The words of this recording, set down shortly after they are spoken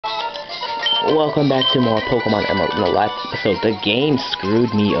Welcome back to more Pokemon Emerald. In the last episode, the game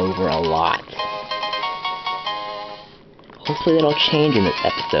screwed me over a lot. Hopefully that'll change in this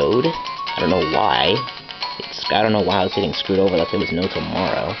episode. I don't know why. I don't know why I was getting screwed over like there was no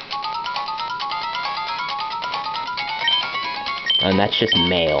tomorrow. And that's just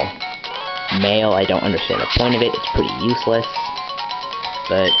mail. Mail, I don't understand the point of it. It's pretty useless.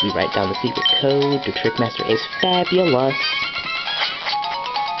 But we write down the secret code. The Trickmaster is fabulous.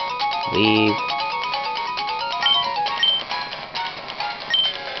 Leave.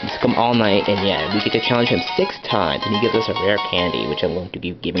 Just come all night, and yeah, we get to challenge him 6 times, and he gives us a rare candy, which I'm going to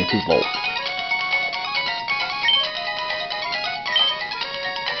be giving to Volt.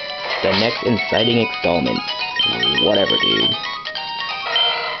 The next inciting experiments. Whatever, dude.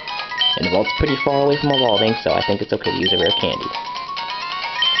 And Volt's pretty far away from evolving, so I think it's okay to use a rare candy.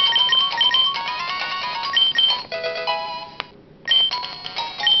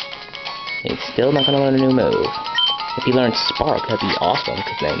 And he's still not gonna learn a new move. If he learns Spark, that'd be awesome,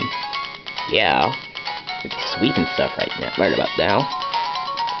 because then, yeah, it's sweeping stuff right about now.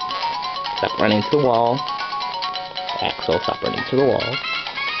 Stop running into the wall. Axel, stop running into the wall.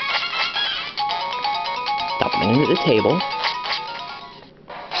 Stop running into the table.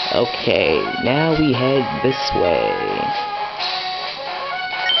 Okay, now we head this way.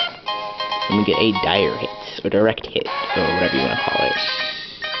 And we get a dire hit, or direct hit, or whatever you want to call it.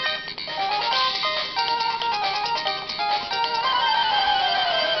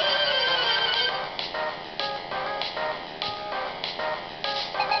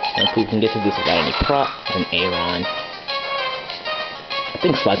 If we can get to this without any props, an Aron. I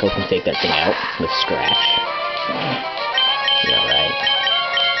think Sligo can take that thing out with Scratch. Yeah, right.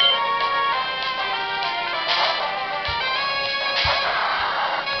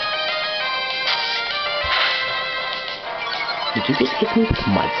 Did you just hit me with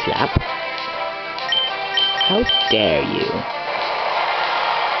Mud Slap? How dare you?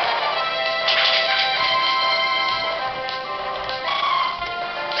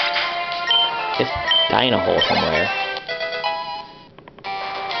 Just die in a hole somewhere.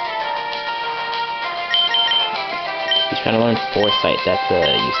 He's trying to learn Foresight. That's a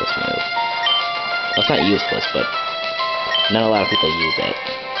useless move. Well, it's not useless, but not a lot of people use it.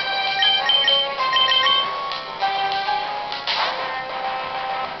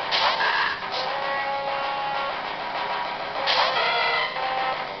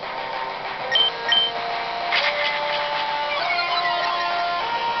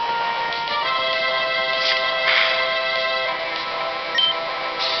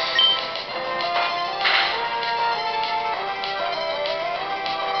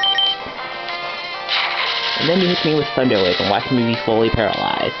 And then he hits me with Thunder Wave and watch me be fully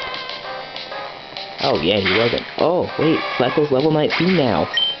paralyzed. Oh yeah, he wasn't. Oh, wait, Fleckle's level 19 now.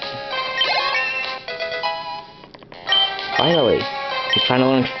 Finally. He's trying to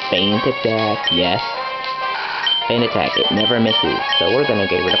learn Feint Attack, yes. Feint Attack, it never misses, so we're gonna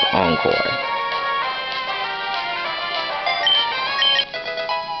get rid of Encore.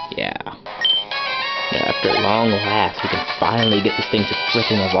 Yeah. After long last, we can finally get this thing to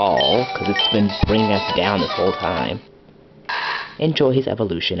freaking evolve, because it's been bringing us down this whole time. Enjoy his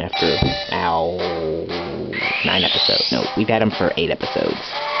evolution after, 9 episodes. No, we've had him for 8 episodes.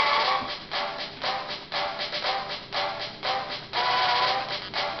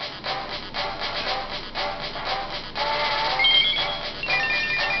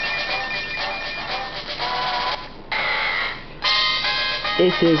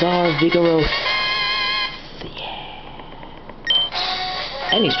 This is our Vigoroth.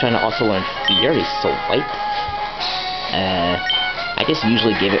 And he's trying to also learn Fury Swipe. I just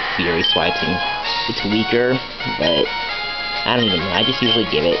usually give it Fury Swiping. It's weaker, but I don't even know. I just usually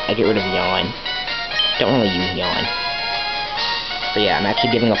give it. I get rid of Yawn. Don't really use Yawn. But yeah, I'm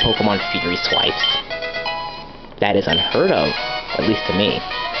actually giving a Pokemon Fury Swipes. That is unheard of, at least to me.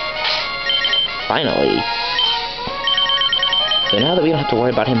 Finally. So now that we don't have to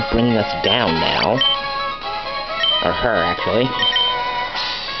worry about him bringing us down now. Or her, actually.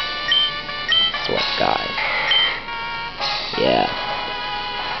 Swear to God. Yeah.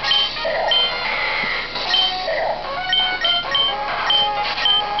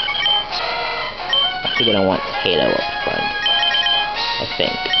 Actually gonna want Tato up front. I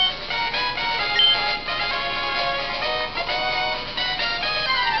think.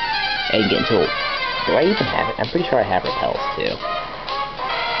 And get into... Do I even have it? I'm pretty sure I have Repels too.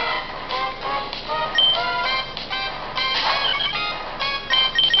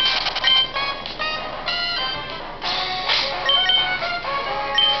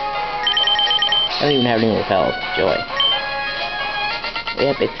 I don't even have any repels. Joy.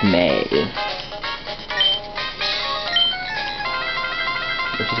 Yep, it's May.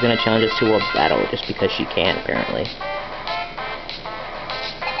 And she's gonna challenge us to a battle just because she can, apparently.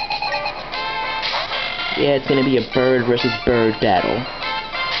 Yeah, it's gonna be a bird versus bird battle.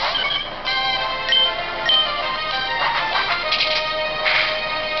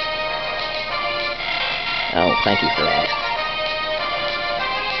 Oh, thank you for that.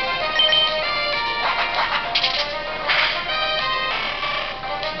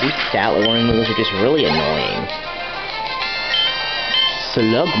 These stat-lowering moves are just really annoying.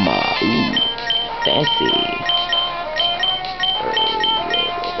 Slugma, ooh, fancy.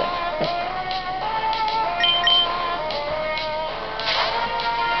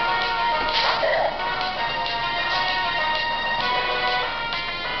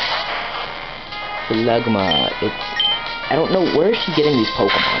 Slugma, I don't know, where is she getting these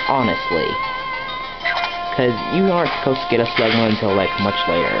Pokemon, honestly? Because you aren't supposed to get a Slugma until, like, much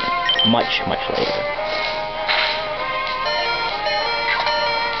later. Much later.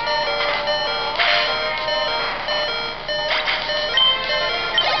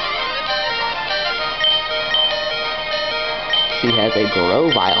 She has a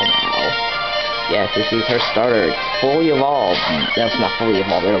Grovyle now. Yes, this is her starter. It's fully evolved. That's not fully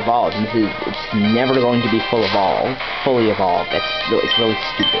evolved, it evolved. It's never going to be fully evolved. It's really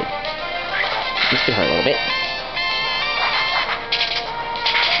stupid. Just get her a little bit.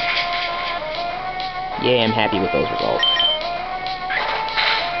 Yay, I'm happy with those results.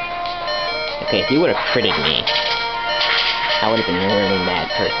 Okay, if you would have critted me, I would have been a really mad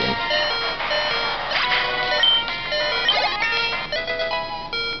person.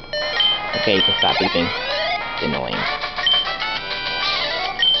 Okay, you can stop beeping. It's annoying.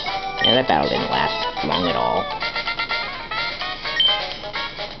 Yeah, that battle didn't last long at all.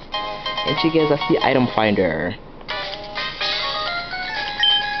 And she gives us the item finder.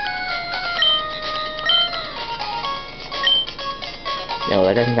 No,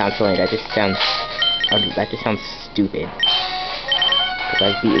 that doesn't sound silly. That just sounds stupid. Because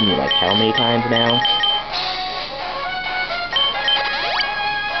I've beaten you like how many times now?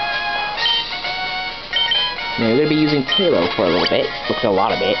 Now, we're going to be using Taillow for a little bit, a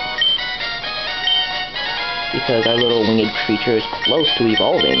lot of it, because our little winged creature is close to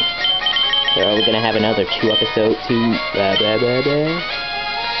evolving. So we're going to have another 2 episodes to blah blah blah blah.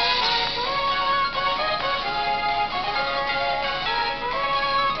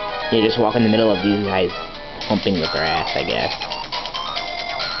 You just walk in the middle of these guys humping the grass, I guess.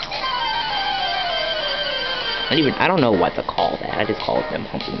 I don't know what to call that. I just call them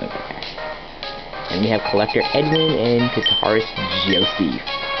humping the grass. And we have Collector Edwin and Guitarist Joseph.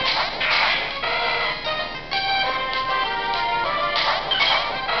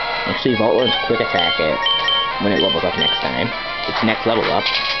 Actually, Volt learns Quick Attack when it levels up next time. Its next level up.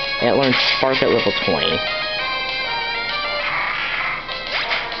 And it learns Spark at level 20.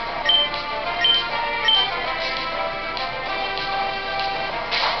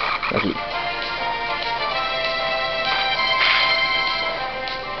 Lovely.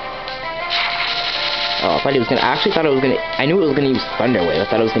 Oh, I actually thought it was gonna, I knew it was gonna use Thunder Wave. I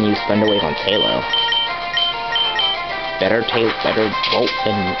thought it was gonna use Thunder Wave on Taillow. Better Volt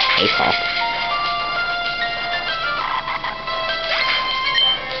than ACOG.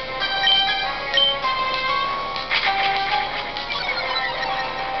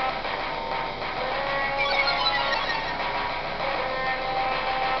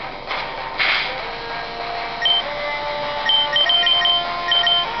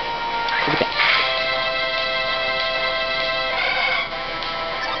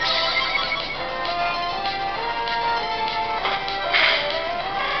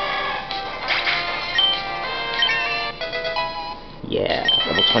 Yeah,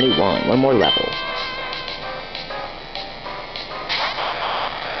 level 21. One more level.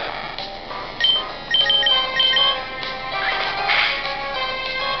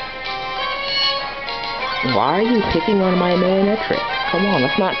 Why are you picking on my Manectric? Come on,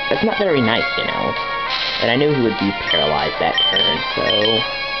 that's not very nice, you know. And I knew he would be paralyzed that turn, so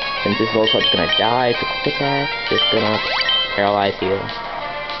since this Voltorb's gonna die, it's a quick attack, just gonna paralyze you.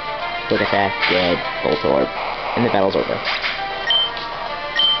 Quick attack, dead, Voltorb. And the battle's over.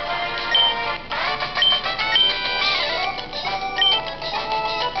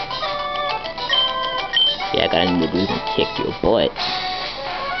 Yeah, I got into the booth and kicked your butt.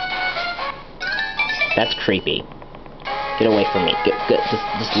 That's creepy. Get away from me.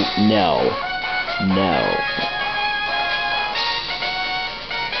 Just no. No.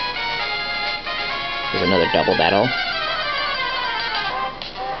 There's another double battle.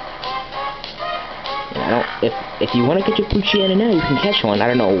 And I don't, if you want to catch a Poochyena now, you can catch one. I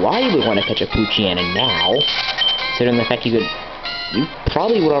don't know why you would want to catch a Poochyena now, considering the fact you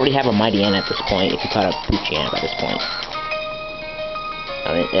probably would already have a Mightyena at this point if he caught up Poochyena by this point.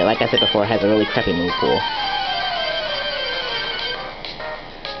 I mean, like I said before, it has a really crappy move pool.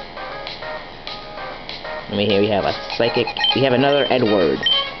 I mean, here we have a Psychic. We have another Edward.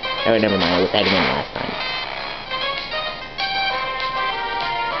 Oh, never mind. It was Edmund last time.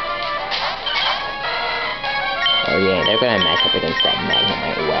 Oh yeah, they're gonna match up against that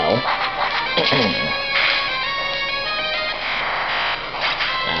Magnemite well.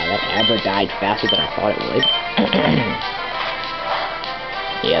 That Abra died faster than I thought it would.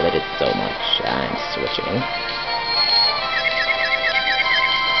 Yeah, that did so much. I'm switching.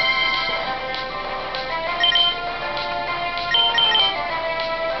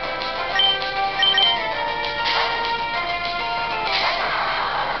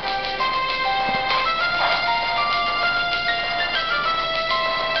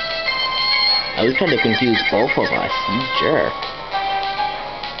 Oh, he's trying to confuse both of us, you jerk.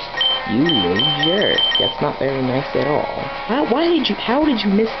 You little jerk. That's not very nice at all. How did you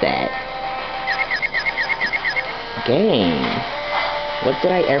miss that? Game. What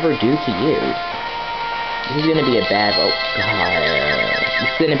did I ever do to you? This is gonna be a bad, oh god. This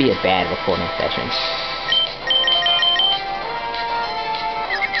is gonna be a bad recording session.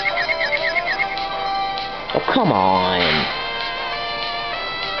 Oh, come on.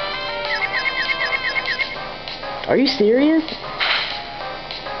 Are you serious?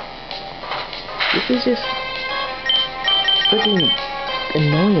 This is just freaking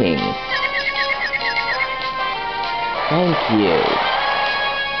annoying. Thank you.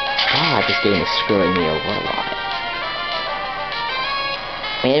 God, this game is screwing me over a lot.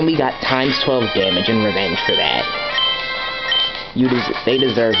 And we got times 12 damage in revenge for that. They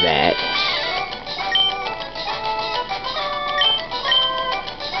deserve that.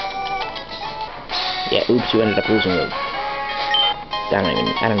 Yeah, oops, you ended up losing the... I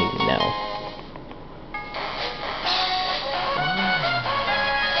don't even know.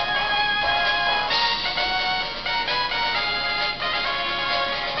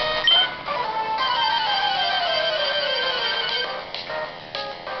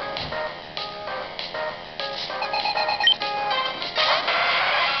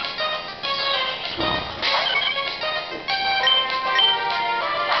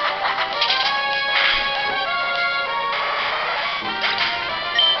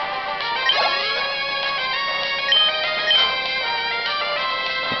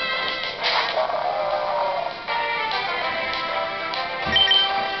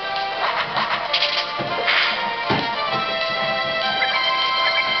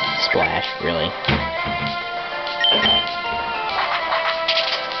 Splash, really.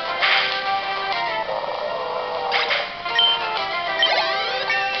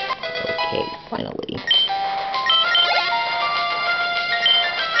 Okay, finally.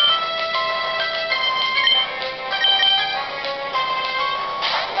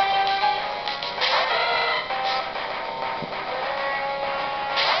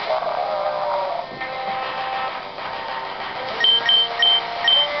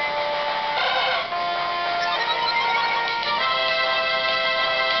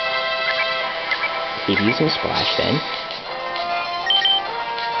 Keep using Splash then.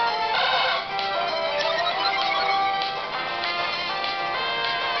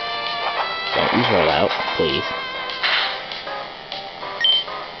 Don't use Rollout, please.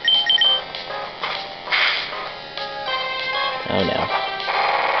 Oh no.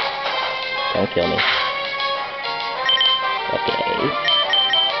 Don't kill me. Okay.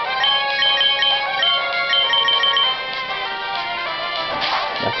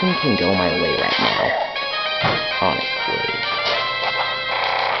 Nothing can go my way right now, honestly.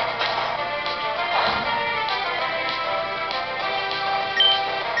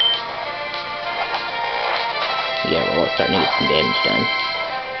 Yeah, well, it's starting to get some damage done.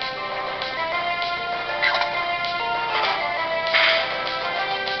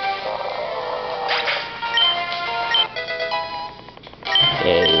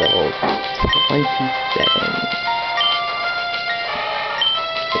 Okay, level 27.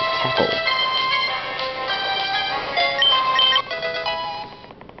 Tackle.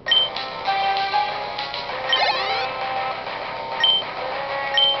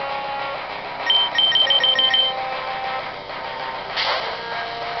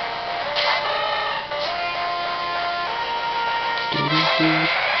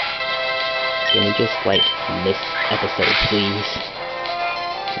 Can we just, like, miss episode, please?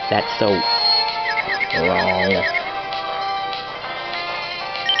 That's so wrong.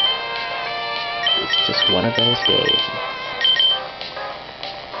 It's just one of those days.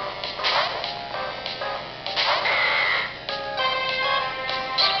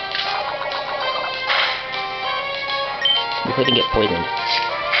 Hopefully I didn't get poisoned.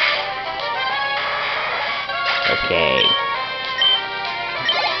 Okay.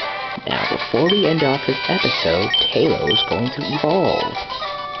 Now, before we end off this episode, Tailow's going to evolve.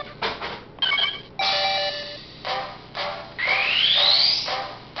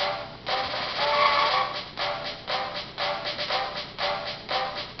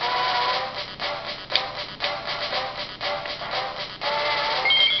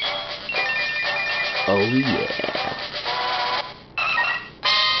 Oh yeah.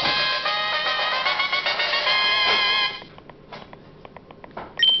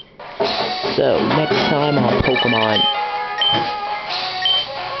 So, next time on Pokemon...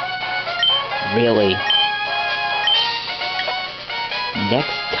 Really?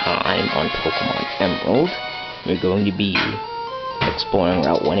 Next time on Pokemon Emerald, we're going to be exploring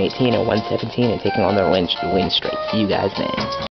Route 118 and 117 and taking on their wind strike. See you guys then.